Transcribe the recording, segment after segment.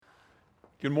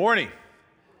Good morning.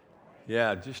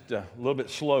 Yeah, just a little bit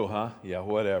slow, huh? Yeah,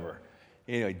 whatever.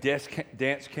 Anyway,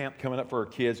 dance camp coming up for our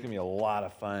kids. It's going to be a lot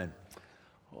of fun.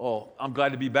 Oh, I'm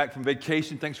glad to be back from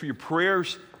vacation. Thanks for your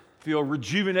prayers. Feel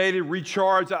rejuvenated,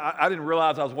 recharged. I didn't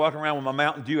realize I was walking around with my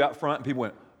Mountain Dew out front, and people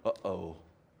went, uh-oh.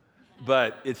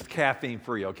 But it's caffeine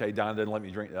free, okay? Don doesn't let me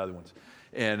drink the other ones.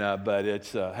 But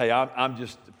it's, hey, I'm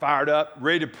just fired up,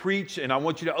 ready to preach, and I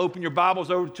want you to open your Bibles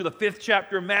over to the 5th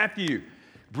chapter of Matthew.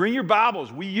 Bring your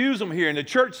Bibles. We use them here, and the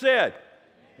church said,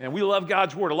 and we love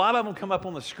God's Word. A lot of them come up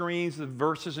on the screens, the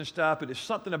verses and stuff, but it's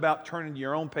something about turning to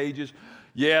your own pages.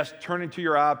 Yes, turning to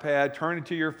your iPad, turning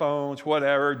to your phones,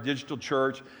 whatever, digital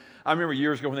church. I remember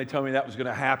years ago when they told me that was going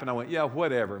to happen, I went, yeah,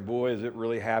 whatever, and boy, is it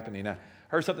really happening. I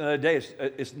heard something the other day.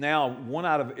 It's now 1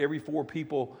 out of every 4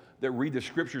 people that read the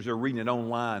Scriptures are reading it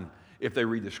online if they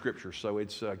read the Scriptures, so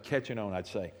it's catching on, I'd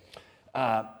say.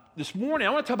 This morning,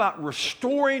 I want to talk about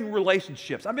restoring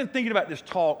relationships. I've been thinking about this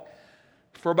talk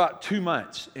for about 2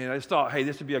 months, and I just thought, hey,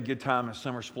 this would be a good time in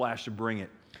Summer Splash to bring it.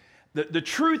 The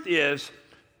truth is,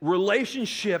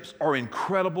 relationships are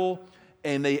incredible,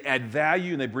 and they add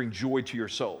value, and they bring joy to your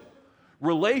soul.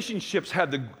 Relationships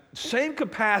have the same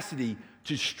capacity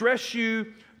to stress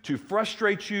you, to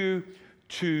frustrate you,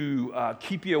 to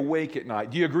keep you awake at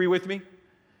night. Do you agree with me?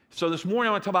 So this morning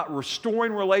I want to talk about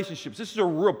restoring relationships. This is a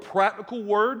real practical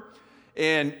word,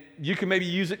 and you can maybe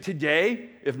use it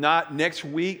today. If not, next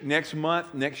week, next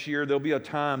month, next year, there'll be a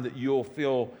time that you'll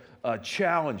feel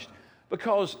challenged.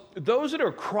 Because those that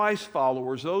are Christ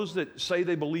followers, those that say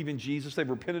they believe in Jesus, they've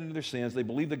repented of their sins, they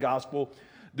believe the gospel,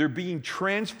 they're being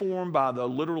transformed by the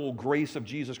literal grace of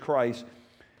Jesus Christ.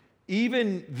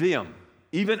 Even them,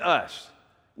 even us,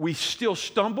 we still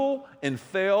stumble and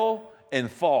fail and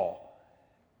fall.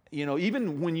 You know,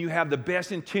 even when you have the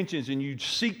best intentions and you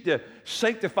seek to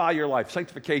sanctify your life,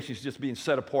 sanctification is just being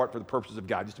set apart for the purposes of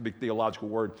God, just a big theological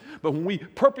word. But when we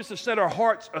purpose to set our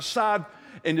hearts aside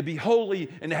and to be holy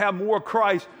and to have more of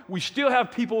Christ, we still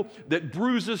have people that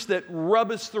bruise us, that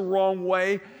rub us the wrong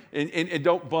way, and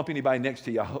don't bump anybody next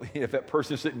to you. If that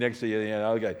person's sitting next to you,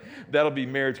 yeah, okay, that'll be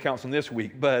marriage counseling this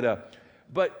week. But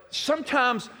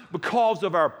sometimes because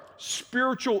of our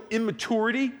spiritual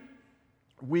immaturity,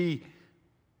 we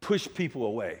push people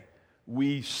away.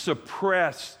 We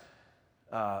suppress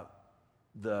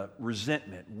the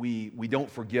resentment. We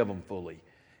don't forgive them fully.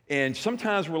 And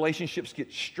sometimes relationships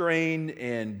get strained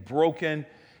and broken.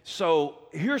 So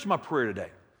here's my prayer today.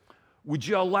 Would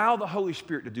you allow the Holy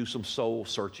Spirit to do some soul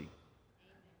searching?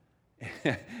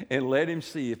 And let Him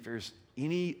see if there's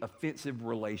any offensive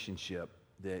relationship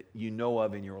that you know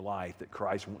of in your life that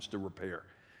Christ wants to repair.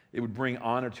 It would bring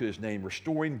honor to His name,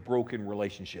 restoring broken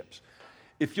relationships.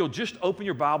 If you'll just open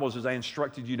your Bibles as I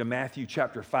instructed you to Matthew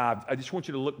chapter 5, I just want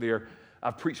you to look there.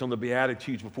 I've preached on the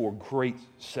Beatitudes before, a great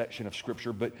section of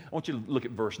Scripture, but I want you to look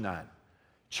at verse 9.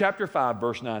 Chapter 5,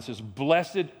 verse 9 says,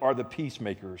 "Blessed are the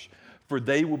peacemakers, for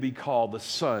they will be called the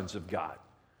sons of God."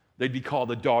 They'd be called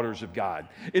the daughters of God.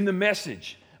 In the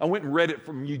Message, I went and read it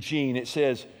from Eugene. It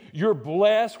says, "You're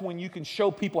blessed when you can show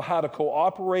people how to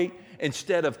cooperate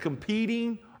instead of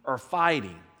competing or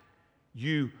fighting.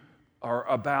 You are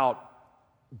about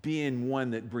being one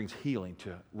that brings healing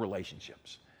to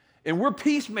relationships." And we're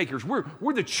peacemakers.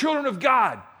 We're the children of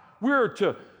God. We're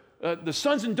to the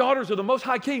sons and daughters of the Most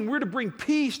High King. We're to bring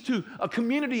peace to a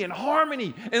community and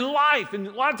harmony and life. And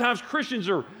a lot of times Christians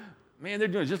are, man, they're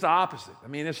doing just the opposite. I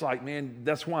mean, it's like, man,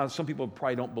 that's why some people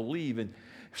probably don't believe. And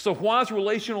so why is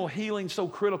relational healing so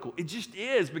critical? It just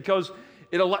is, because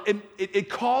it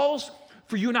calls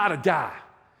for you and I to die.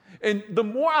 And the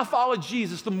more I follow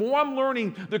Jesus, the more I'm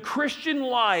learning the Christian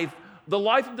life, the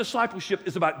life of discipleship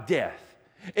is about death.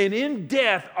 And in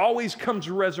death always comes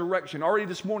resurrection. Already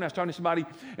this morning I was talking to somebody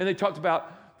and they talked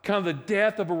about kind of the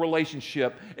death of a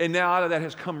relationship. And now out of that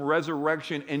has come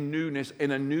resurrection and newness,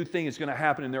 and a new thing is going to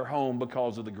happen in their home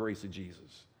because of the grace of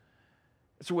Jesus.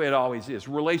 That's the way it always is.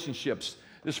 Relationships.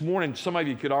 This morning some of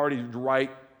you could already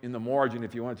write in the margin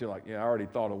if you wanted to, like, yeah, I already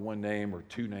thought of 1 name or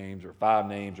 2 names or 5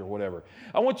 names or whatever.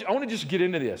 I want to just get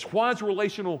into this. Why is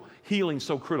relational healing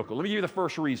so critical? Let me give you the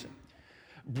first reason.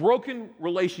 Broken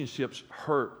relationships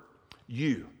hurt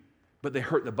you, but they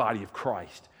hurt the body of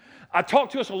Christ. I talk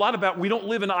to us a lot about we don't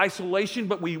live in isolation,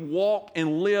 but we walk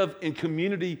and live in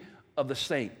community of the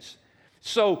saints.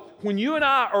 So when you and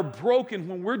I are broken,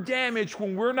 when we're damaged,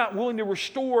 when we're not willing to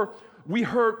restore, we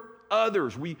hurt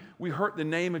others. We hurt the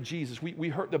name of Jesus. We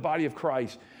hurt the body of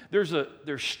Christ. There's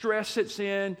stress sets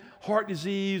in, heart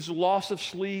disease, loss of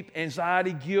sleep,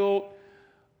 anxiety, guilt.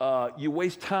 You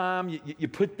waste time. You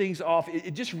put things off.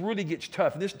 It just really gets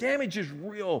tough. And this damage is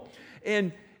real.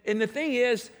 And the thing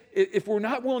is, if we're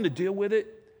not willing to deal with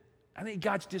it, I think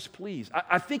God's displeased.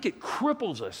 I think it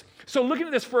cripples us. So looking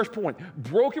at this first point,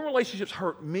 broken relationships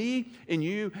hurt me and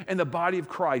you and the body of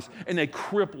Christ, and they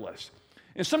cripple us.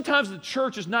 And sometimes the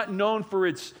church is not known for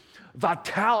its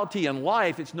vitality and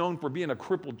life. It's known for being a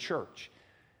crippled church.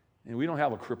 And we don't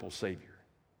have a crippled Savior.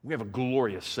 We have a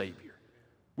glorious Savior.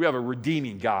 We have a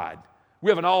redeeming God. We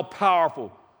have an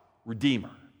all-powerful Redeemer,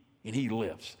 and He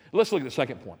lives. Let's look at the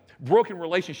second point. Broken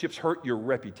relationships hurt your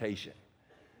reputation.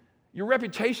 Your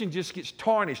reputation just gets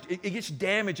tarnished. It gets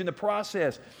damaged in the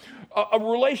process. A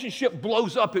relationship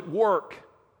blows up at work.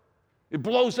 It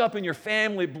blows up in your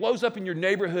family. It blows up in your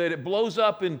neighborhood. It blows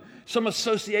up in some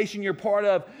association you're part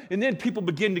of. And then people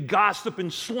begin to gossip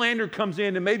and slander comes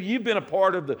in. And maybe you've been a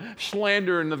part of the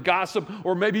slander and the gossip,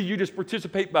 or maybe you just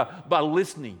participate by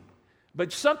listening.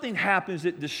 But something happens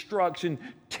that destructs and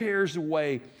tears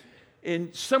away.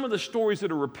 And some of the stories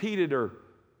that are repeated are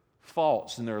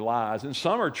false in their lies, and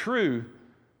some are true,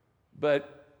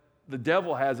 but the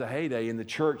devil has a heyday and the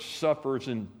church suffers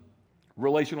and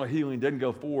relational healing doesn't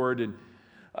go forward. And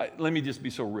let me just be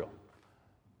so real.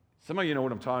 Some of you know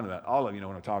what I'm talking about. All of you know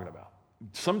what I'm talking about.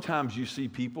 Sometimes you see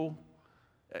people,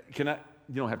 you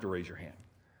don't have to raise your hand.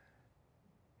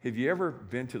 Have you ever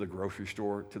been to the grocery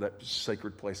store, to that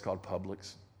sacred place called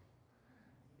Publix,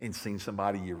 and seen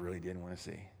somebody you really didn't want to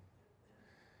see?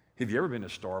 Have you ever been to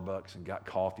Starbucks and got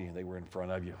coffee and they were in front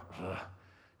of you? Ugh.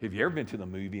 Have you ever been to the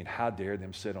movie and how dare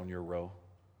them sit on your row?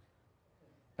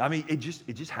 I mean, it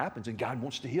just happens, and God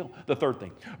wants to heal. The third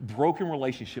thing, broken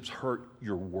relationships hurt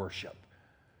your worship.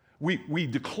 We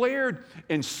declared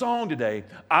in song today,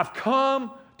 I've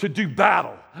come to do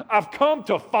battle. I've come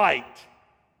to fight.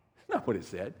 That's not what it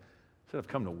said. It said, I've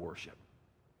come to worship.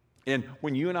 And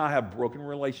when you and I have broken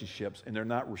relationships and they're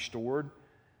not restored,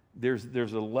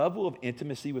 there's a level of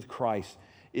intimacy with Christ.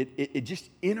 It just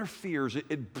interferes.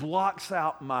 It blocks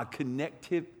out my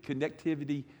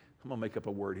connectivity. I'm going to make up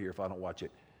a word here if I don't watch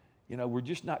it. You know, we're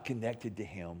just not connected to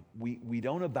Him. We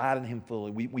don't abide in Him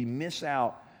fully. We miss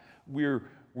out.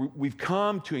 We've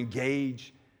come to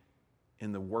engage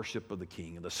in the worship of the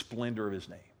King and the splendor of His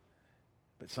name.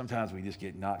 But sometimes we just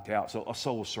get knocked out. So a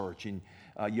soul search, and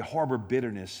you harbor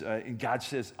bitterness. And God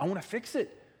says, I want to fix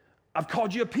it. I've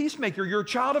called you a peacemaker. You're a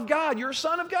child of God. You're a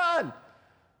son of God.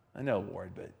 I know,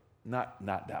 Lord, but not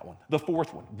that one. The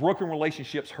fourth one, broken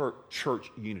relationships hurt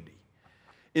church unity.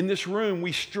 In this room,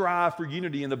 we strive for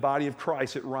unity in the body of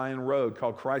Christ at Ryan Road,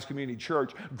 called Christ Community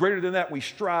Church. Greater than that, we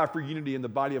strive for unity in the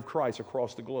body of Christ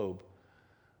across the globe.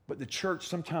 But the church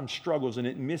sometimes struggles and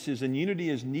it misses, and unity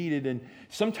is needed. And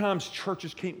sometimes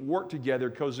churches can't work together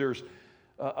because there's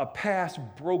a past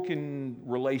broken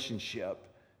relationship.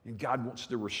 And God wants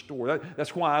to restore.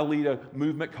 That's why I lead a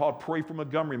movement called Pray for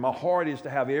Montgomery. My heart is to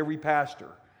have every pastor.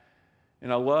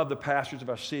 And I love the pastors of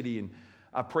our city. And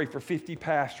I pray for 50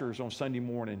 pastors on Sunday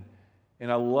morning.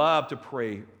 And I love to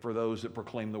pray for those that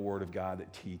proclaim the Word of God,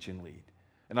 that teach and lead.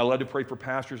 And I love to pray for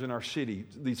pastors in our city.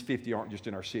 These 50 aren't just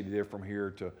in our city. They're from here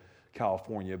to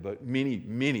California. But many,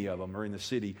 many of them are in the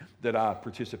city that I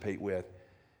participate with.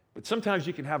 But sometimes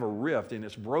you can have a rift and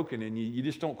it's broken and you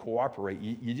just don't cooperate.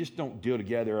 You just don't deal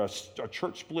together. A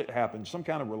church split happens, some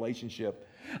kind of relationship.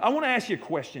 I want to ask you a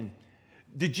question.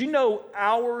 Did you know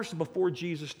hours before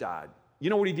Jesus died, you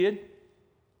know what He did?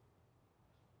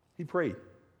 He prayed.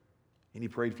 And He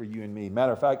prayed for you and me.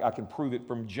 Matter of fact, I can prove it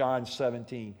from John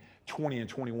 17, 20 and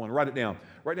 21. Write it down.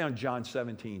 Write down John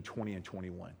 17, 20 and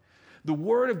 21. The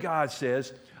Word of God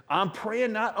says, I'm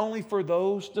praying not only for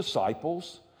those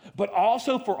disciples, but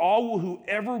also for all who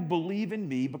ever believe in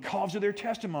me because of their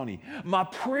testimony. My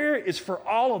prayer is for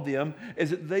all of them,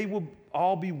 is that they will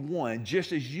all be one,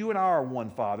 just as you and I are one,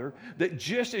 Father, that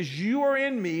just as you are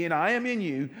in me and I am in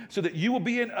you, so that you will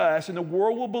be in us and the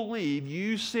world will believe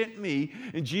you sent me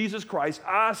in Jesus Christ.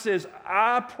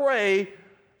 I pray,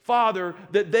 Father,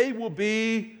 that they will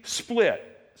be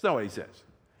split. That's not what He says.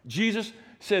 Jesus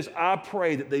says, I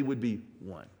pray that they would be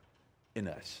one in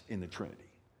us, in the Trinity.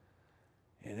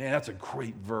 And that's a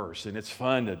great verse, and it's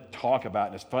fun to talk about,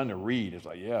 and it's fun to read. It's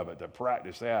like, yeah, but to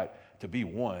practice that, to be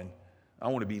one, I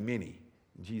want to be many.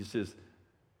 And Jesus says,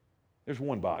 there's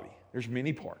one body. There's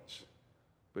many parts,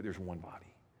 but there's one body.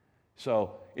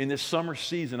 So in this summer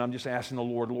season, I'm just asking the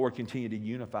Lord, continue to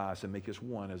unify us and make us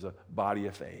one as a body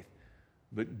of faith,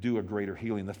 but do a greater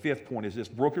healing. The fifth point is this: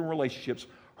 broken relationships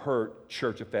hurt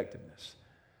church effectiveness.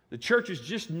 The church is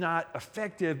just not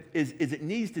effective as it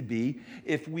needs to be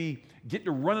if we get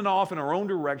to running off in our own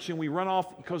direction. We run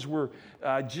off because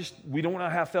we don't want to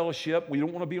have fellowship. We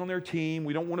don't want to be on their team.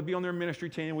 We don't want to be on their ministry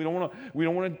team. We don't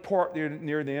want to park there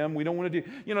near them. We don't want to do,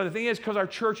 the thing is, because our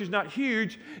church is not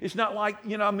huge, it's not like,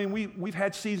 we've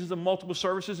had seasons of multiple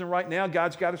services, and right now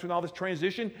God's got us with all this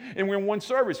transition, and we're in one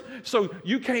service. So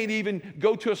you can't even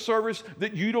go to a service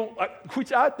that you don't,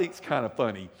 which I think is kind of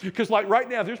funny. Because like right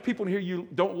now, there's people in here you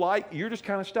don't like, you're just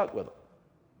kind of stuck with them.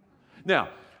 Now,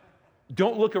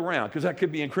 don't look around, because that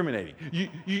could be incriminating.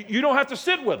 You don't have to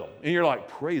sit with them. And you're like,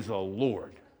 praise the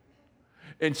Lord.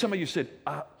 And some of you said,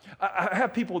 I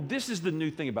have people, this is the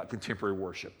new thing about contemporary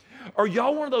worship. Are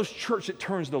y'all one of those church that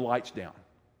turns the lights down?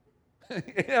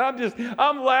 And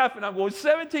I'm laughing. I'm going,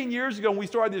 17 years ago when we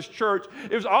started this church,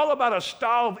 it was all about a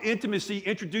style of intimacy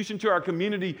introduced into our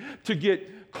community to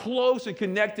get close and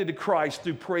connected to Christ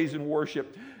through praise and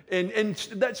worship. And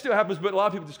that still happens, but a lot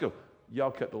of people just go, y'all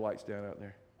cut the lights down out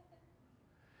there.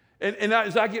 And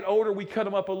as I get older, we cut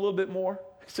them up a little bit more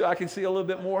so I can see a little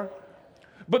bit more.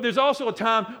 But there's also a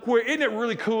time where, isn't it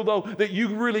really cool, though, that you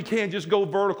really can just go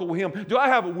vertical with him? Do I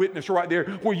have a witness right there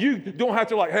where you don't have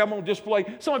to, like, have him on display?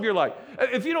 Some of you are like,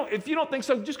 if you don't think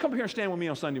so, just come here and stand with me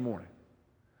on Sunday morning.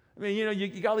 I mean,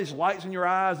 you got all these lights in your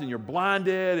eyes and you're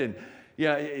blinded, and,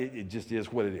 it just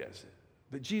is what it is.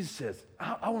 But Jesus says,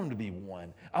 I want them to be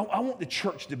one. I want the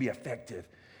church to be effective.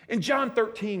 In John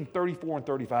 13, 34 and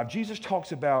 35, Jesus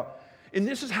talks about, and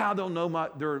this is how they'll know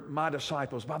they're my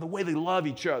disciples, by the way they love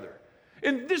each other.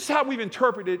 And this is how we've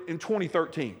interpreted it in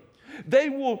 2013. They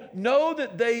will know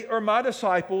that they are my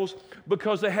disciples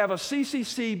because they have a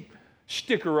CCC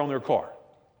sticker on their car.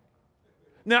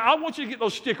 Now, I want you to get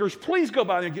those stickers. Please go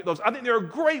by there and get those. I think they're a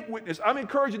great witness. I'm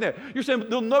encouraging that. You're saying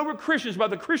they'll know we're Christians by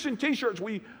the Christian t-shirts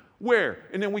we wear,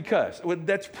 and then we cuss. Well,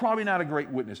 that's probably not a great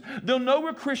witness. They'll know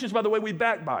we're Christians by the way we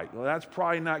backbite. Well, that's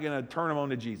probably not going to turn them on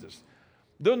to Jesus.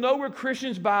 They'll know we're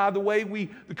Christians by the way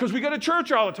because we go to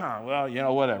church all the time.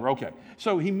 Well, whatever. Okay.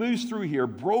 So he moves through here.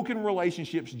 Broken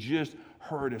relationships just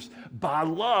hurt us. By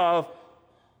love,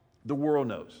 the world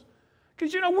knows.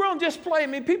 Because, we're on display. I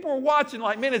mean, people are watching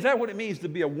like, man, is that what it means to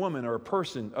be a woman or a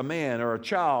person, a man or a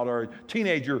child or a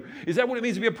teenager? Is that what it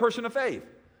means to be a person of faith?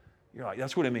 You're like,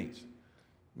 that's what it means.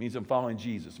 It means I'm following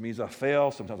Jesus. It means I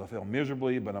fail. Sometimes I fail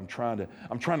miserably, but I'm trying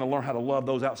to learn how to love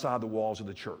those outside the walls of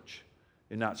the church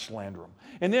and not slander them.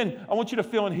 And then I want you to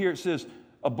fill in here, it says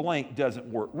a blank doesn't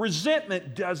work.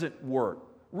 Resentment doesn't work.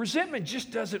 Resentment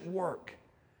just doesn't work.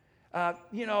 I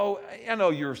know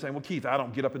you're saying, well, Keith, I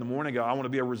don't get up in the morning and go, I want to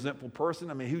be a resentful person.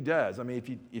 I mean, who does? I mean,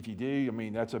 if you do, I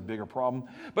mean, that's a bigger problem.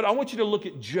 But I want you to look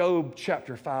at Job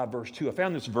chapter 5, verse 2. I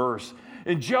found this verse.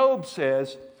 And Job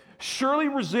says, surely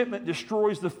resentment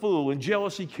destroys the fool and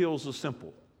jealousy kills the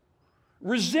simple.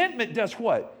 Resentment does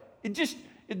what?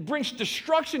 It brings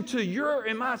destruction to your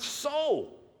and my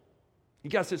soul.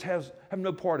 God says, have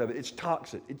no part of it. It's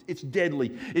toxic. It's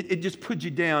deadly. It just puts you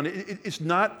down. It's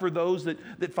not for those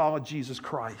that follow Jesus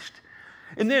Christ.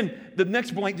 And then the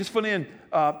next blank, just fill in,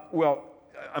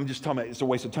 I'm just talking about it's a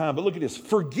waste of time, but look at this.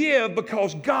 Forgive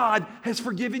because God has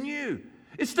forgiven you.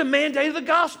 It's the mandate of the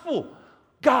gospel.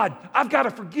 God, I've got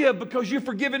to forgive because you've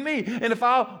forgiven me. And if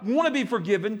I want to be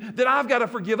forgiven, then I've got to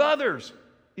forgive others.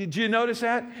 Did you notice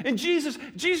that? And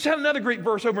Jesus had another great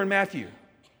verse over in Matthew.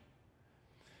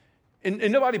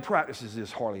 And nobody practices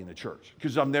this hardly in the church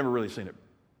because I've never really seen it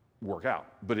work out,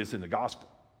 but it's in the gospel.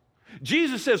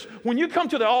 Jesus says, when you come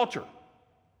to the altar,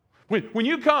 when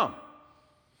you come,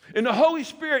 and the Holy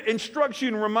Spirit instructs you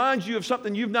and reminds you of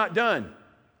something you've not done,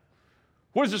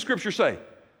 what does the scripture say?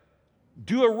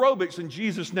 Do aerobics in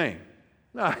Jesus' name.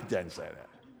 No, it doesn't say that.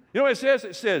 You know what it says?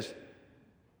 It says,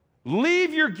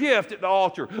 leave your gift at the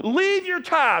altar. Leave your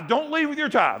tithe. Don't leave with your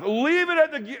tithe. Leave it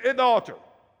at the altar.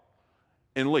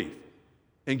 And leave.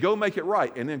 And go make it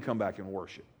right. And then come back and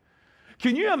worship.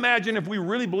 Can you imagine if we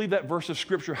really believe that verse of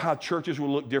Scripture, how churches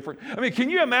will look different? I mean, can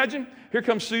you imagine? Here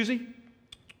comes Susie.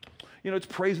 It's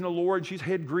praising the Lord. She's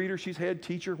head greeter. She's head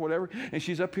teacher, whatever. And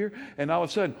she's up here. And all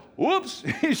of a sudden, whoops,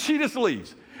 she just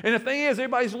leaves. And the thing is,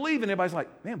 everybody's leaving. Everybody's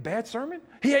like, man, bad sermon?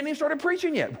 He hadn't even started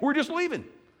preaching yet. We're just leaving.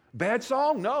 Bad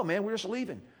song? No, man, we're just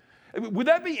leaving. Would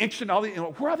that be interesting?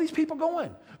 Where are these people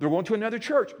going? They're going to another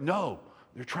church. No,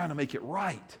 they're trying to make it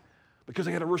right because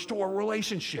they got to restore a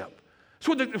relationship.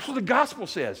 That's what the gospel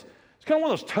says. It's kind of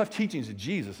one of those tough teachings of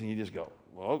Jesus, and you just go,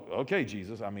 well, okay,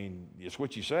 Jesus, I mean, it's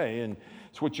what you say, and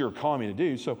it's what you're calling me to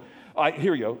do. So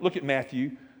here we go. Look at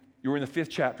Matthew. You're in the 5th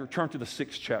chapter. Turn to the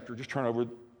 6th chapter. Just turn over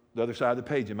the other side of the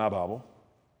page in my Bible.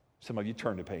 Some of you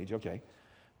turn the page. Okay.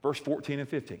 Verse 14 and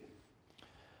 15.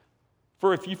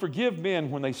 For if you forgive men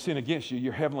when they sin against you,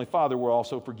 your heavenly Father will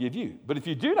also forgive you. But if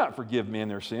you do not forgive men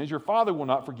their sins, your Father will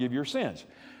not forgive your sins.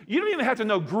 You don't even have to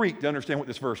know Greek to understand what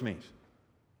this verse means.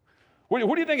 What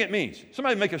do you think it means?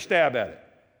 Somebody make a stab at it.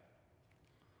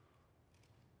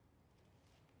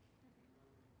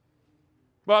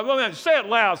 Well, say it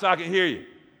loud so I can hear you.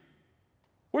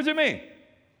 What does it mean?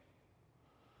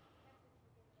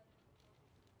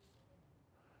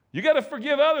 You got to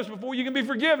forgive others before you can be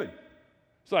forgiven.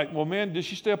 It's like, well, man, did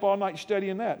she stay up all night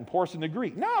studying that and parsing the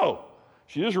Greek? No.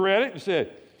 She just read it and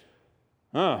said,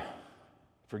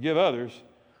 forgive others.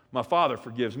 My Father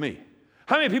forgives me.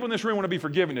 How many people in this room want to be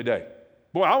forgiven today?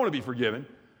 Boy, I want to be forgiven.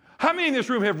 How many in this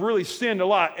room have really sinned a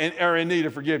lot and are in need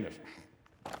of forgiveness?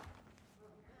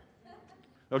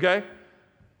 Okay?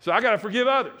 So I got to forgive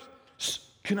others.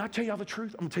 Can I tell y'all the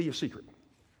truth? I'm going to tell you a secret.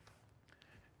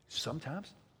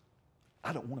 Sometimes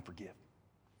I don't want to forgive.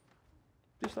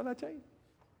 Just thought I'd tell you.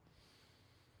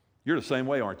 You're the same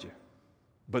way, aren't you?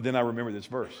 But then I remember this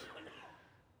verse.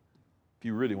 If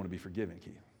you really want to be forgiven,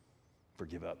 Keith,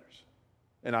 forgive others.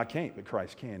 And I can't, but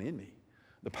Christ can in me.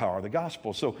 The power of the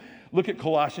gospel. So look at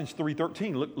Colossians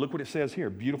 3:13. Look what it says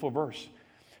here. Beautiful verse.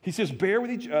 He says, bear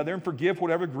with each other and forgive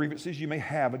whatever grievances you may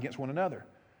have against one another.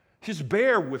 He says,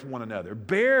 bear with one another.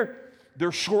 Bear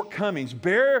their shortcomings.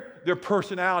 Bear their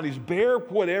personalities. Bear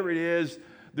whatever it is,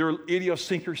 their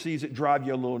idiosyncrasies that drive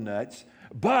you a little nuts.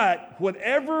 But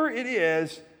whatever it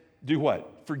is, do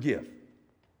what? Forgive.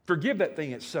 Forgive that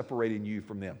thing that's separating you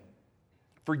from them.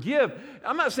 Forgive.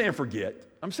 I'm not saying forget.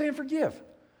 I'm saying forgive.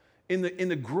 In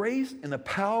the grace and the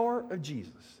power of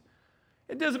Jesus.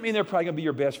 It doesn't mean they're probably going to be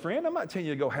your best friend. I'm not telling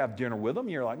you to go have dinner with them.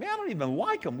 You're like, man, I don't even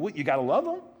like them. You got to love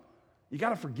them. You got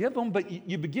to forgive them, but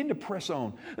you begin to press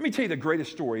on. Let me tell you the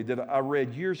greatest story that I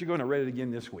read years ago, and I read it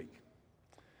again this week.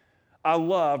 I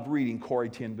loved reading Corrie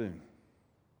ten Boom,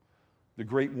 the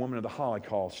great woman of the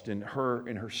Holocaust, and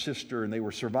her sister, and they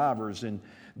were survivors, and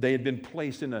they had been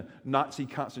placed in a Nazi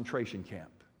concentration camp.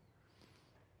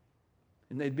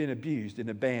 And they'd been abused and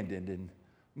abandoned and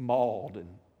mauled and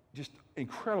just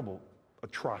incredible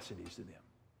atrocities to them.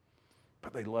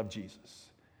 But they loved Jesus.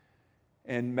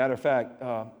 And matter of fact,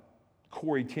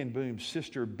 Corrie ten Boom's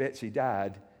sister Betsy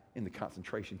died in the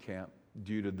concentration camp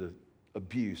due to the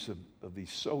abuse of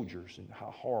these soldiers and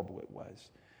how horrible it was.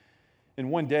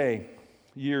 And one day,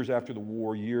 years after the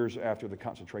war, years after the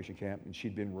concentration camp, and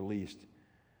she'd been released,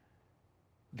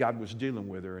 God was dealing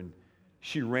with her, and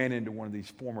she ran into one of these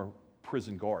former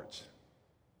prison guards.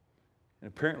 And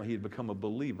apparently he had become a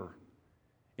believer.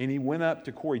 And he went up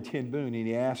to Corrie ten Boom and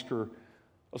he asked her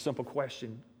a simple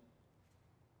question.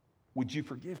 Would you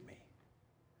forgive me?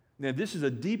 Now, this is a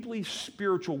deeply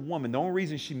spiritual woman. The only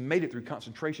reason she made it through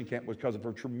concentration camp was because of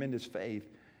her tremendous faith.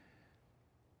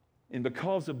 And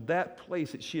because of that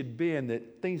place that she had been,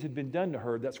 that things had been done to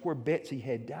her, that's where Betsy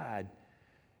had died.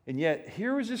 And yet,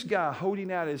 here was this guy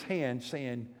holding out his hand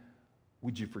saying,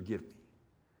 would you forgive me?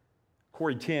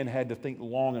 Corrie ten had to think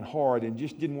long and hard and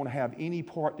just didn't want to have any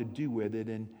part to do with it.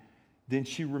 And then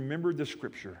she remembered the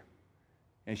scripture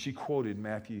and she quoted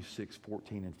Matthew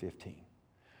 6:14 and 15.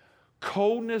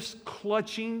 Coldness,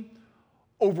 clutching,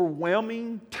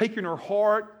 overwhelming, taking her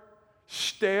heart,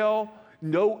 stale,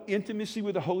 no intimacy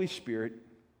with the Holy Spirit.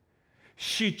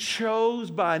 She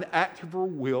chose by an act of her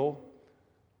will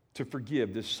to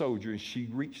forgive this soldier. And she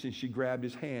reached and she grabbed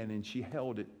his hand and she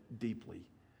held it deeply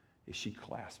as she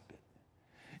clasped it.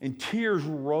 And tears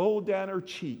rolled down her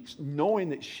cheeks, knowing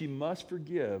that she must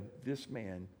forgive this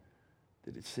man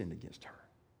that had sinned against her.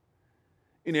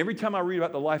 And every time I read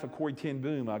about the life of Corrie ten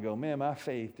Boom, I go, man, my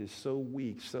faith is so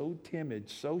weak, so timid,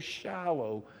 so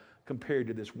shallow compared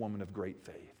to this woman of great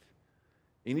faith.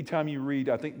 Anytime you read,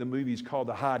 I think the movie's called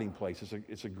The Hiding Place.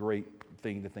 It's a great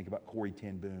thing to think about Corrie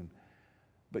ten Boom.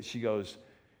 But she goes,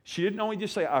 she didn't only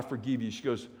just say, I forgive you. She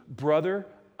goes, brother,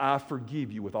 I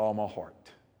forgive you with all my heart.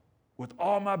 With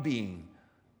all my being,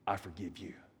 I forgive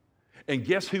you. And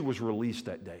guess who was released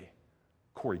that day?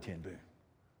 Corrie ten Boom.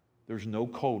 There's no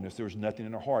coldness. There's nothing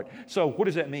in her heart. So what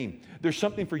does that mean? There's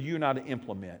something for you and I to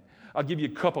implement. I'll give you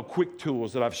a couple quick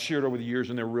tools that I've shared over the years,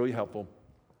 and they're really helpful.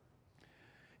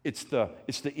 It's the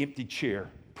empty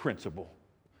chair principle.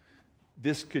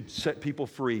 This could set people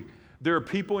free. There are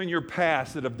people in your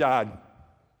past that have died,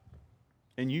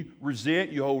 and you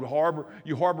resent, you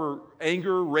harbor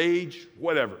anger, rage,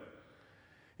 whatever.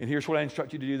 And here's what I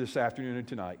instruct you to do this afternoon and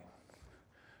tonight.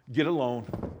 Get alone,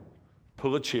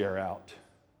 pull a chair out,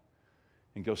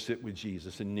 and go sit with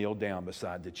Jesus and kneel down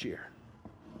beside the chair.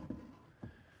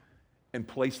 And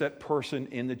place that person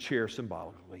in the chair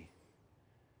symbolically.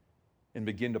 And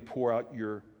begin to pour out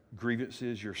your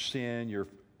grievances, your sin, your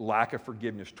lack of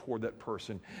forgiveness toward that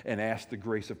person and ask the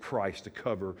grace of Christ to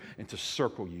cover and to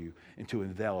circle you and to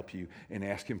envelop you and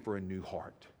ask him for a new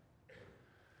heart.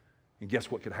 And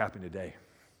guess what could happen today?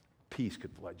 Peace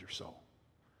could flood your soul.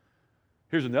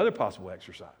 Here's another possible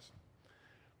exercise.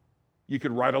 You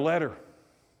could write a letter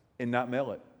and not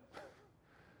mail it.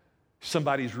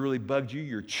 Somebody's really bugged you,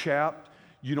 you're chapped,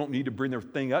 you don't need to bring their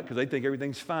thing up because they think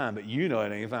everything's fine, but you know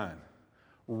it ain't fine.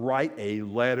 Write a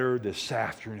letter this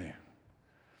afternoon.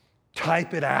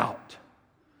 Type it out.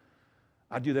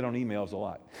 I do that on emails a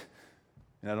lot.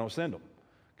 And I don't send them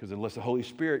because unless the Holy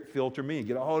Spirit filter me and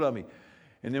get a hold of me.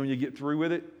 And then when you get through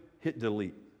with it, hit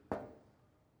delete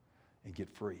and get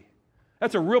free.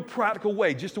 That's a real practical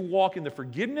way just to walk in the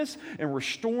forgiveness and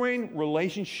restoring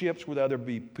relationships with other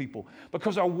people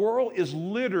because our world is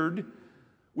littered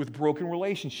with broken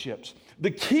relationships. The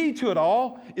key to it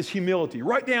all is humility.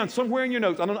 Write down somewhere in your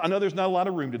notes. I know there's not a lot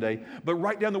of room today, but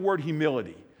write down the word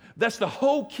humility. That's the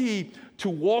whole key to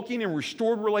walking in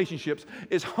restored relationships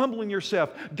is humbling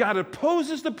yourself. God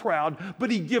opposes the proud, but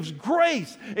he gives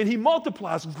grace and he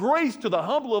multiplies grace to the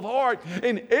humble of heart.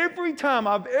 And every time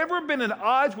I've ever been in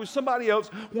odds with somebody else,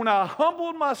 when I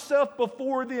humbled myself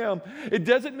before them, it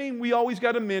doesn't mean we always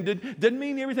got amended. Doesn't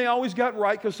mean everything always got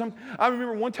right. Because I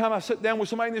remember one time I sat down with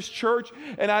somebody in this church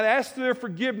and I'd asked their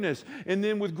forgiveness. And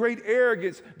then with great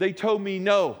arrogance, they told me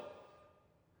no.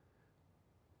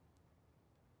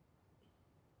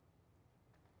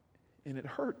 And it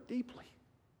hurt deeply.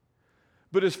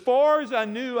 But as far as I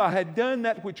knew, I had done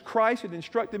that which Christ had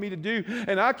instructed me to do,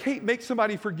 and I can't make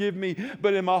somebody forgive me,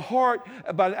 but in my heart,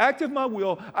 by an act of my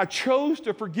will, I chose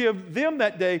to forgive them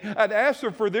that day. I'd asked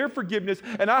them for their forgiveness,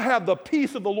 and I have the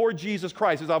peace of the Lord Jesus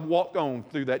Christ as I've walked on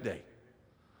through that day.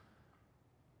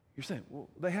 You're saying, well,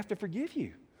 they have to forgive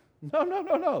you.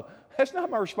 No. That's not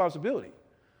my responsibility.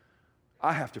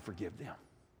 I have to forgive them.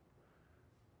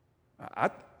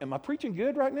 Am I preaching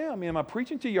good right now? I mean, am I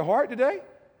preaching to your heart today?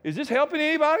 Is this helping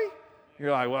anybody?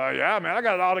 You're like, well, yeah, man, I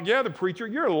got it all together, preacher.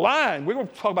 You're lying. We're going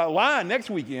to talk about lying next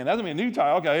weekend. That's going to be a new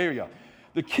title. Okay, here we go.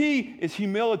 The key is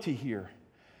humility here.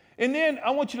 And then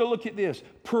I want you to look at this.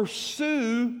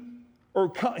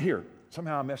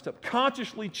 Somehow I messed up.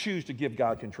 Consciously choose to give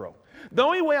God control. The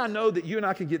only way I know that you and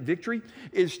I can get victory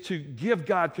is to give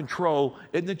God control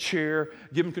in the chair,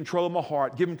 give him control of my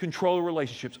heart, give him control of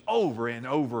relationships over and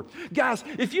over. Guys,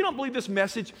 if you don't believe this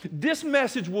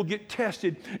message will get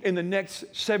tested in the next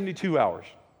 72 hours.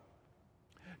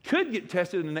 Could get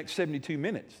tested in the next 72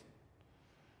 minutes.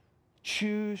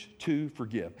 Choose to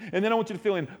forgive. And then I want you to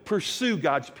fill in, pursue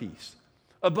God's peace.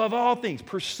 Above all things,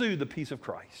 pursue the peace of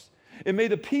Christ. And may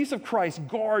the peace of Christ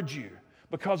guard you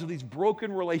because of these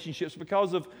broken relationships,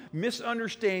 because of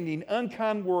misunderstanding,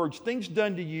 unkind words, things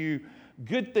done to you,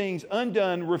 good things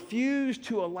undone. Refuse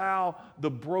to allow the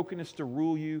brokenness to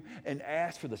rule you and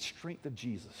ask for the strength of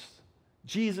Jesus.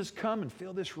 Jesus, come and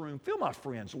fill this room. Fill my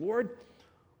friends, Lord,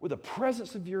 with the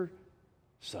presence of your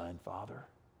Son, Father.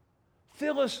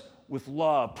 Fill us with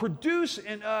love. Produce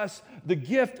in us the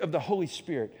gift of the Holy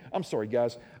Spirit. I'm sorry,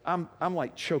 guys. I'm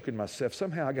like choking myself.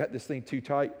 Somehow I got this thing too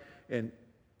tight, and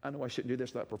I know I shouldn't do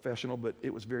this, not professional, but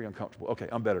it was very uncomfortable. Okay,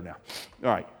 I'm better now. All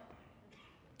right.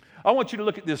 I want you to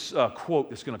look at this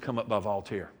quote that's going to come up by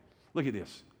Voltaire. Look at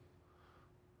this.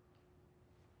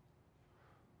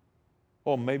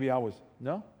 Oh, maybe I was,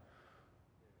 no?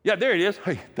 Yeah, there it is.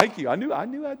 Hey, thank you. I knew. I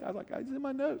was in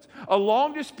my notes. A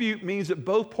long dispute means that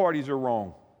both parties are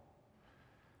wrong.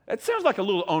 That sounds like a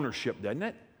little ownership, doesn't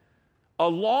it? A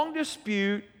long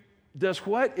dispute does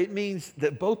what? It means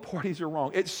that both parties are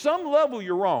wrong. At some level,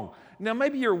 you're wrong. Now,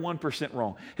 maybe you're 1%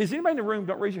 wrong. Has anybody in the room,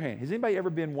 don't raise your hand, has anybody ever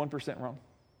been 1% wrong?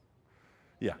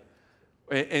 Yeah.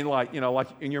 And like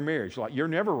in your marriage, like you're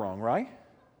never wrong, right?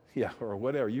 Yeah, or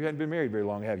whatever. You hadn't been married very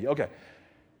long, have you? Okay.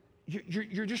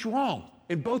 You're just wrong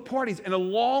in both parties. And a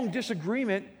long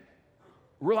disagreement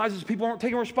realizes people aren't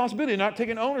taking responsibility, not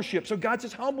taking ownership. So God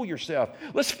says, humble yourself.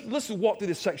 Let's walk through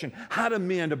this section. How to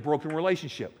mend a broken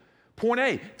relationship. Point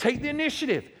A, take the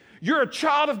initiative. You're a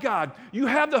child of God. You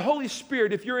have the Holy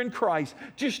Spirit if you're in Christ.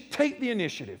 Just take the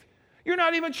initiative. You're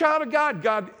not even a child of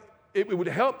God. It would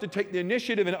help to take the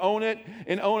initiative and own it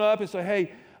and own up and say,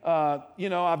 hey,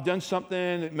 I've done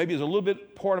something. Maybe it's a little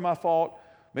bit part of my fault.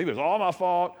 Maybe it's all my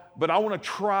fault. But I want to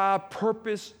try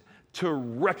purpose to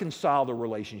reconcile the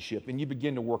relationship. And you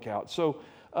begin to work out. So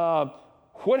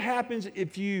what happens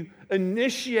if you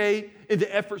initiate and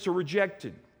the efforts are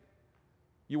rejected?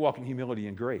 You walk in humility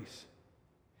and grace.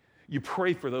 You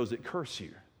pray for those that curse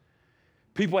you.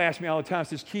 People ask me all the time,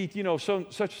 says, Keith,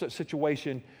 such a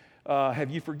situation,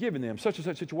 have you forgiven them? Such and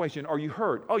such situation, are you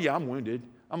hurt? Oh yeah, I'm wounded.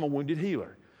 I'm a wounded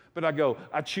healer. But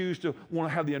I choose to want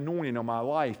to have the anointing on my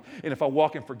life. And if I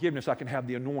walk in forgiveness, I can have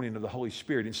the anointing of the Holy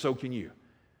Spirit, and so can you.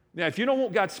 Now, if you don't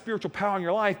want God's spiritual power in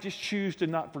your life, just choose to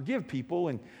not forgive people,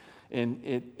 and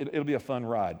it'll be a fun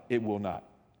ride. It will not.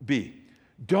 B,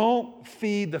 don't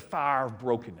feed the fire of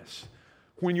brokenness.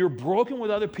 When you're broken with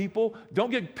other people,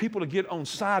 don't get people to get on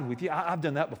side with you. I've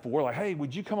done that before. Like, hey,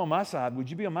 would you come on my side? Would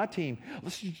you be on my team?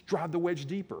 Let's just drive the wedge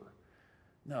deeper.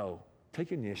 No.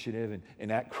 Take initiative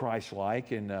and act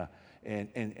Christ-like and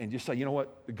just say, you know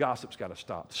what? The gossip's got to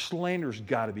stop. Slander's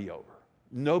got to be over.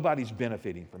 Nobody's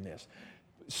benefiting from this.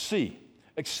 C,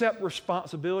 accept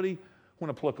responsibility when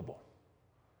applicable.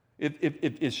 If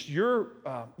it's your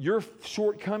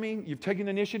shortcoming, you've taken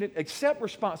initiative, accept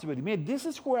responsibility. Man, this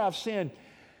is where I've sinned.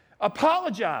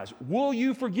 Apologize. Will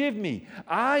you forgive me?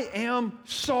 I am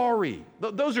sorry.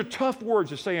 Those are tough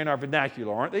words to say in our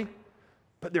vernacular, aren't they?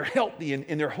 But they're healthy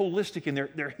and they're holistic and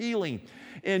they're healing.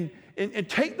 And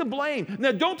take the blame.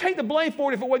 Now, don't take the blame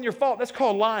for it if it wasn't your fault. That's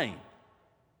called lying.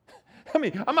 I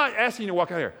mean, I'm not asking you to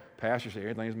walk out here. Pastor said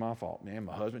everything's my fault. Man,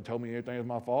 my husband told me everything is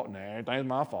my fault. Nah, everything's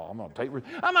my fault.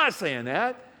 I'm not saying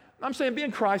that. I'm saying being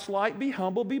Christ-like, be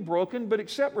humble, be broken, but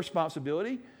accept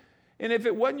responsibility. And if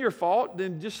it wasn't your fault,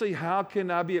 then just say, how can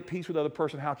I be at peace with the other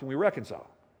person? How can we reconcile?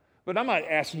 But I'm not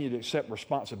asking you to accept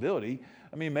responsibility.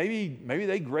 I mean, maybe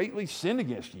they greatly sinned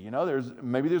against you. You know,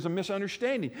 maybe there's a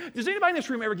misunderstanding. Does anybody in this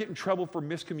room ever get in trouble for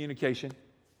miscommunication?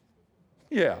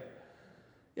 Yeah.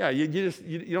 Yeah,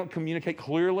 you don't communicate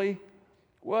clearly.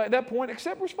 Well, at that point,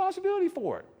 accept responsibility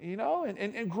for it, you know,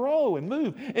 and grow and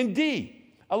move. And D,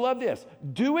 I love this.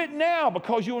 Do it now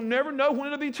because you'll never know when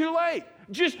it'll be too late.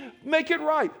 Just make it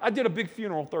right. I did a big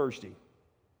funeral Thursday.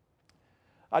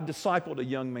 I discipled a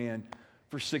young man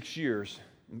for 6 years.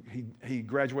 He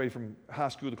graduated from high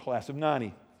school, the class of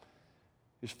 90.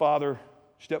 His stepfather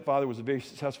was a very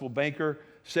successful banker,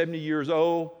 70 years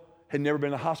old, had never been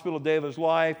in a hospital a day of his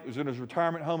life, was in his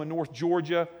retirement home in North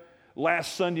Georgia.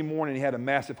 Last Sunday morning, he had a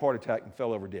massive heart attack and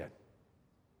fell over dead.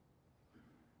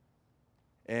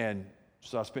 And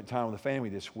so I spent time with the family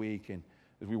this week, and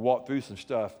as we walked through some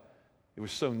stuff, it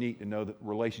was so neat to know that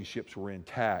relationships were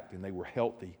intact and they were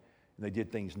healthy. And they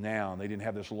did things now, and they didn't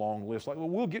have this long list like, well,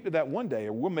 we'll get to that one day,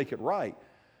 or we'll make it right.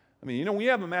 I mean, you know, when you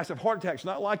have a massive heart attack, it's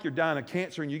not like you're dying of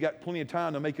cancer and you got plenty of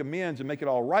time to make amends and make it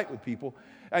all right with people.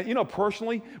 You know,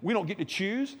 personally, we don't get to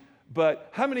choose, but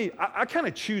how many, I kind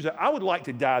of choose it. I would like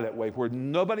to die that way, where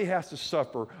nobody has to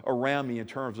suffer around me in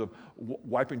terms of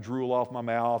wiping drool off my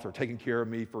mouth or taking care of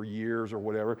me for years or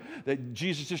whatever, that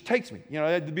Jesus just takes me. You know,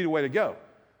 that'd be the way to go.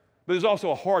 But there's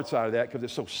also a hard side of that because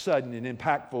it's so sudden and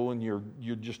impactful and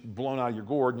you're just blown out of your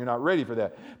gourd and you're not ready for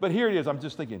that. But here it is. I'm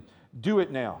just thinking, do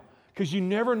it now, because you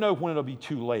never know when it'll be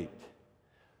too late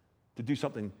to do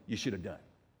something you should have done.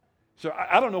 So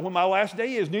I don't know when my last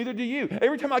day is, neither do you.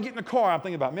 Every time I get in the car, I'm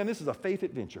thinking about, man, this is a faith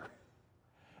adventure.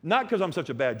 Not because I'm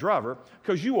such a bad driver,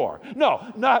 because you are.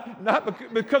 No,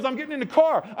 not because I'm getting in the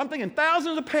car. I'm thinking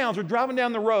thousands of pounds are driving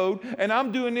down the road, and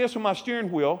I'm doing this with my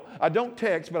steering wheel. I don't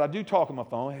text, but I do talk on my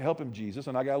phone. Help him, Jesus.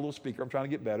 And I got a little speaker. I'm trying to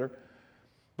get better.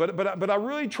 But I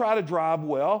really try to drive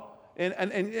well.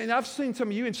 And I've seen some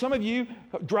of you, and some of you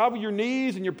drive with your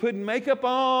knees, and you're putting makeup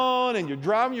on, and you're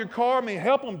driving your car. I mean,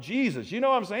 help them, Jesus. You know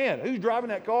what I'm saying? Who's driving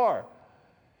that car?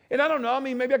 And I don't know. I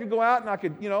mean, maybe I could go out and I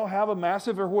could, have a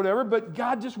massive or whatever, but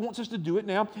God just wants us to do it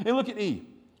now. And look at E.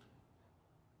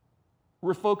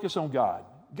 Refocus on God.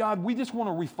 God, we just want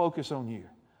to refocus on you.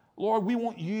 Lord, we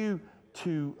want you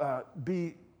to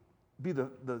be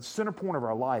the center point of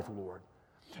our life, Lord.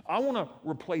 I want to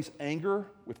replace anger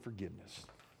with forgiveness.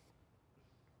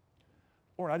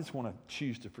 Lord, I just want to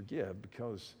choose to forgive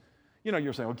because,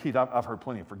 you're saying, well, Keith, I've heard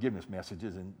plenty of forgiveness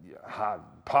messages, and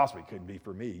possibly couldn't be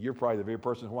for me. You're probably the very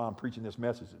person why I'm preaching this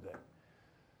message today.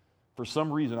 For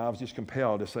some reason, I was just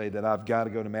compelled to say that I've got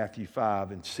to go to Matthew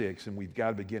 5 and 6, and we've got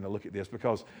to begin to look at this,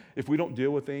 because if we don't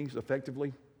deal with things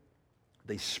effectively,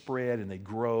 they spread and they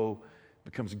grow,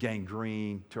 becomes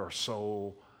gangrene to our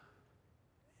soul,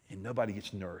 and nobody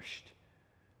gets nourished.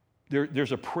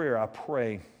 There's a prayer I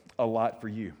pray a lot for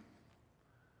you.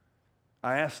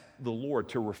 I ask the Lord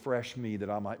to refresh me that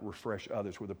I might refresh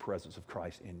others with the presence of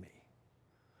Christ in me.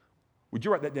 Would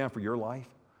you write that down for your life?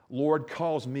 Lord,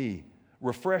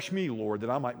 refresh me, Lord, that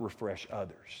I might refresh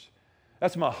others.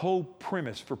 That's my whole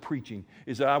premise for preaching,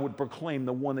 is that I would proclaim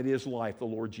the one that is life, the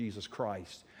Lord Jesus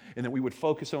Christ, and that we would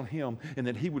focus on him, and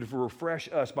that he would refresh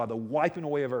us by the wiping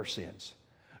away of our sins.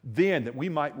 Then that we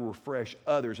might refresh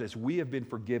others as we have been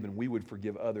forgiven, we would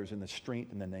forgive others in the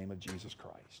strength and the name of Jesus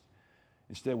Christ.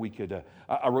 Instead, we could,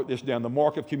 I wrote this down, the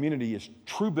mark of community is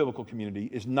true biblical community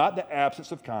is not the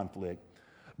absence of conflict,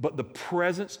 but the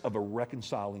presence of a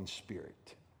reconciling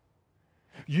spirit.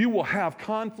 You will have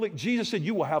conflict. Jesus said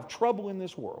you will have trouble in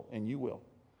this world, and you will.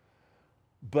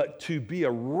 But to be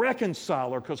a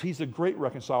reconciler, because he's a great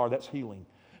reconciler, that's healing.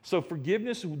 So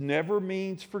forgiveness never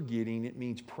means forgetting. It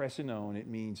means pressing on. It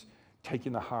means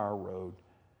taking the higher road,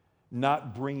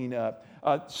 not bringing up.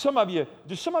 Some of you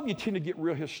tend to get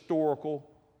real historical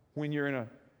when you're in a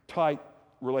tight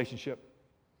relationship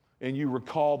and you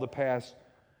recall the past?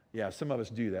 Yeah, some of us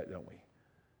do that, don't we?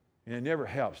 And it never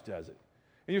helps, does it?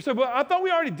 And you say, well, I thought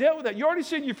we already dealt with that. You already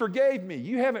said you forgave me.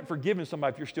 You haven't forgiven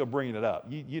somebody if you're still bringing it up.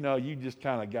 You just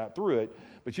kind of got through it,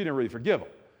 but you didn't really forgive them.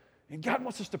 And God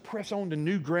wants us to press on to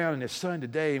new ground in His Son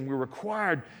today, and we're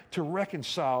required to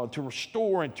reconcile, to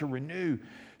restore, and to renew.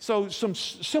 So some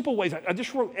simple ways. I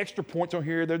just wrote extra points on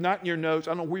here. They're not in your notes.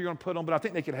 I don't know where you're going to put them, but I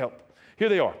think they could help. Here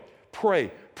they are.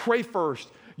 Pray. Pray first.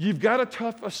 You've got a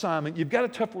tough assignment. You've got a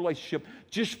tough relationship.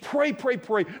 Just pray, pray,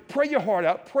 pray. Pray your heart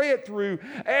out. Pray it through.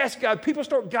 Ask God. People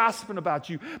start gossiping about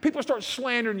you. People start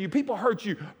slandering you. People hurt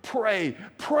you. Pray.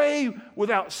 Pray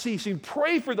without ceasing.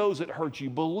 Pray for those that hurt you.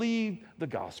 Believe the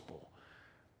gospel.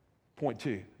 Point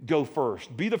 2, go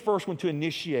first. Be the first one to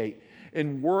initiate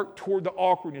and work toward the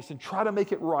awkwardness and try to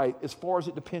make it right as far as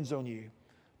it depends on you.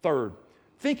 Third,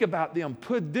 think about them.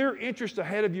 Put their interest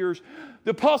ahead of yours.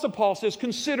 The Apostle Paul says,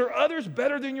 consider others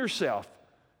better than yourself.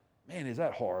 Man, is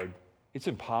that hard? It's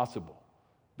impossible.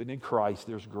 But in Christ,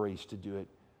 there's grace to do it.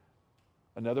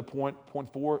 Another point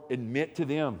 4, admit to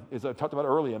them. As I talked about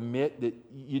earlier, admit that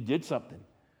you did something.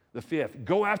 The 5th,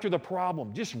 go after the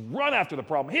problem. Just run after the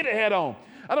problem. Hit it head on.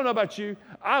 I don't know about you.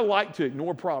 I like to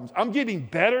ignore problems. I'm getting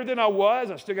better than I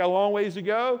was. I still got a long ways to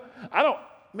go.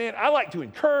 I like to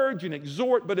encourage and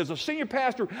exhort, but as a senior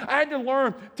pastor, I had to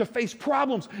learn to face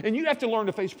problems. And you have to learn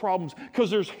to face problems because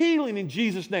there's healing in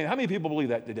Jesus' name. How many people believe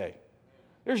that today?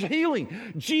 There's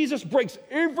healing. Jesus breaks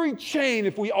every chain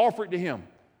if we offer it to Him.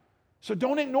 So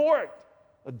don't ignore it.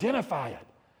 Identify it.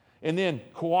 And then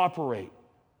cooperate.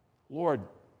 Lord,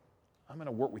 I'm going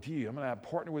to work with you. I'm going to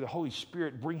partner with the Holy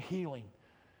Spirit, bring healing.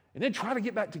 And then try to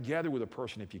get back together with a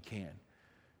person if you can.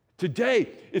 Today,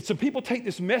 if some people take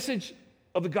this message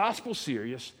of the gospel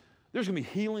serious, there's going to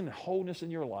be healing and wholeness in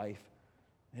your life.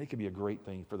 And it can be a great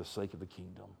thing for the sake of the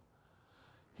kingdom.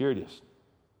 Here it is.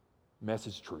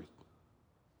 Message truth.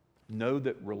 Know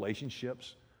that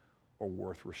relationships are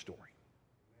worth restoring.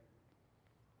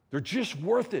 They're just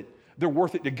worth it. They're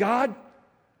worth it to God.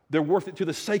 They're worth it to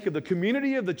the sake of the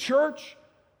community, of the church.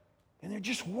 And they're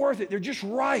just worth it. They're just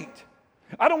right.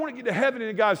 I don't want to get to heaven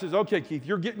and God says, okay, Keith,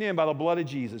 you're getting in by the blood of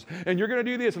Jesus. And you're going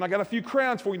to do this. And I got a few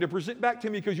crowns for you to present back to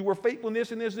me because you were faithful in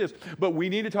this and this and this. But we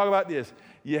need to talk about this.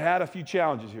 You had a few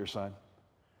challenges here, son.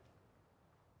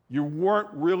 You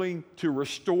weren't willing to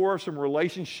restore some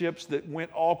relationships that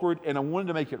went awkward, and I wanted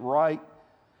to make it right.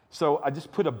 So I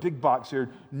just put a big box here.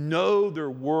 Know they're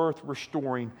worth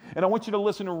restoring. And I want you to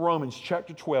listen to Romans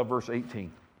chapter 12, verse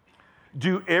 18.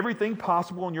 Do everything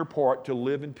possible on your part to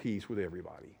live in peace with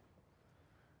everybody.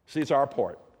 See, it's our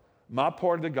part. My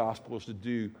part of the gospel is to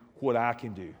do what I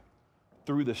can do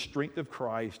through the strength of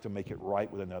Christ to make it right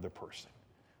with another person.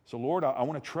 So, Lord, I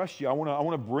want to trust you. I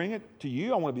want to bring it to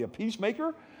you. I want to be a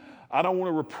peacemaker. I don't want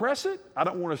to repress it. I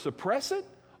don't want to suppress it.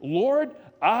 Lord,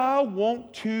 I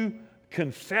want to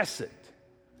confess it.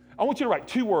 I want you to write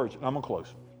 2 words, and I'm going to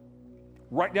close.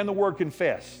 Write down the word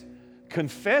confess.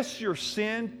 Confess your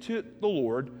sin to the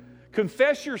Lord.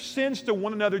 Confess your sins to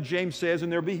one another, James says,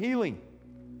 and there'll be healing.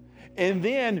 And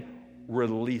then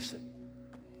release it.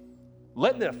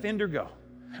 Let the offender go.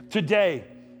 Today,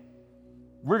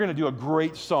 we're going to do a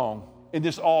great song, and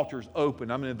this altar's open.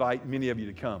 I'm going to invite many of you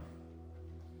to come.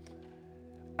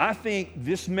 I think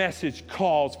this message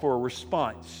calls for a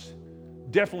response.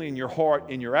 Definitely in your heart,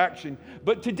 in your action.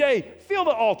 But today, fill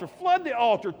the altar, flood the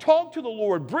altar, talk to the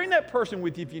Lord, bring that person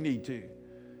with you if you need to.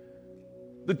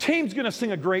 The team's going to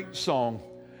sing a great song.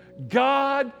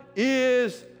 God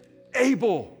is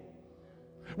able.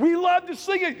 We love to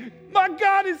sing it. My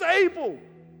God is able.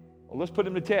 Well, let's put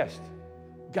him to test.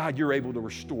 God, you're able to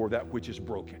restore that which is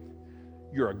broken.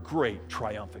 You're a great,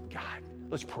 triumphant God.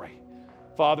 Let's pray.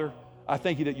 Father, I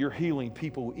thank you that you're healing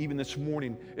people even this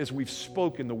morning as we've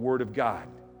spoken the word of God.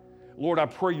 Lord, I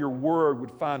pray your word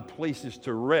would find places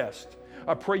to rest.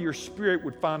 I pray your spirit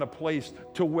would find a place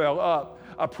to well up.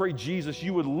 I pray, Jesus,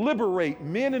 you would liberate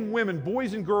men and women,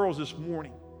 boys and girls this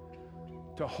morning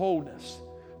to wholeness,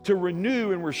 to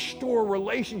renew and restore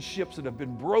relationships that have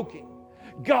been broken.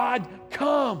 God,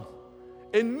 come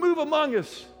and move among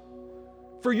us,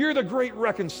 for you're the great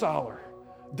reconciler.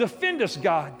 Defend us,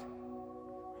 God.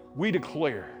 We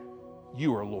declare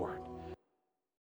you are Lord.